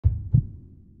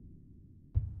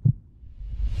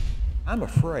I'm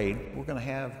afraid we're going to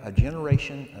have a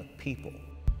generation of people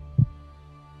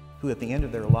who at the end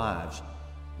of their lives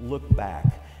look back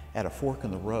at a fork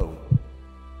in the road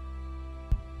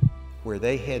where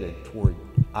they headed toward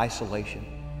isolation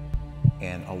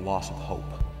and a loss of hope.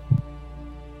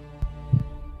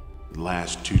 The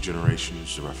last 2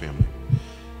 generations of our family,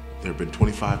 there have been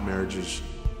 25 marriages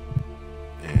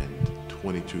and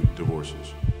 22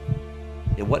 divorces.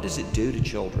 And what does it do to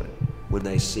children when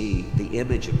they see the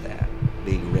image of that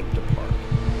being ripped apart?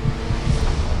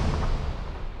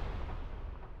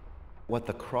 What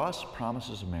the cross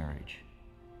promises of marriage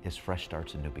is fresh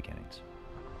starts and new beginnings.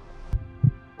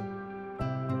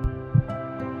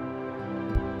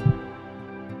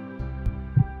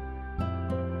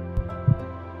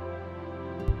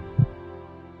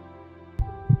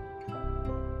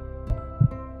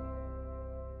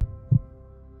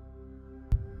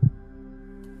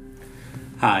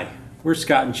 Hi, we're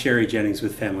Scott and Sherry Jennings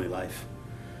with Family Life.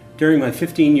 During my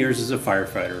 15 years as a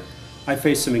firefighter, I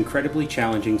faced some incredibly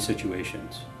challenging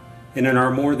situations. And in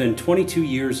our more than 22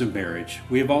 years of marriage,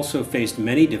 we have also faced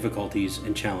many difficulties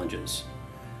and challenges.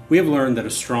 We have learned that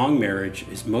a strong marriage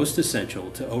is most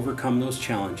essential to overcome those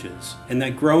challenges, and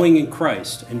that growing in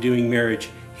Christ and doing marriage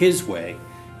His way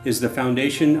is the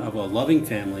foundation of a loving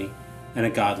family and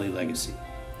a godly legacy.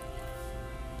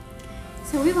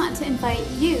 So we want to invite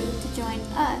you to join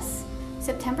us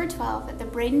September 12th at the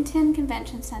Bradenton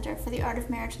Convention Center for the Art of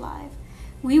Marriage Live.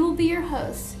 We will be your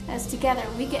hosts as together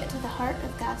we get to the heart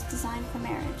of God's design for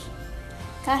marriage.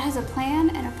 God has a plan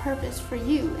and a purpose for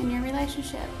you in your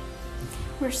relationship.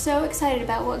 We're so excited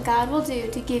about what God will do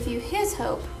to give you His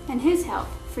hope and His help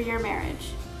for your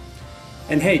marriage.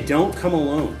 And hey, don't come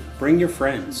alone. Bring your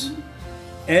friends.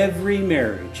 Every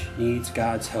marriage needs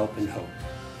God's help and hope.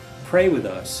 Pray with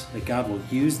us that God will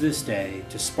use this day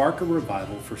to spark a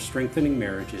revival for strengthening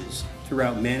marriages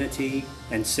throughout Manatee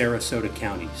and Sarasota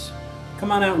counties.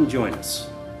 Come on out and join us.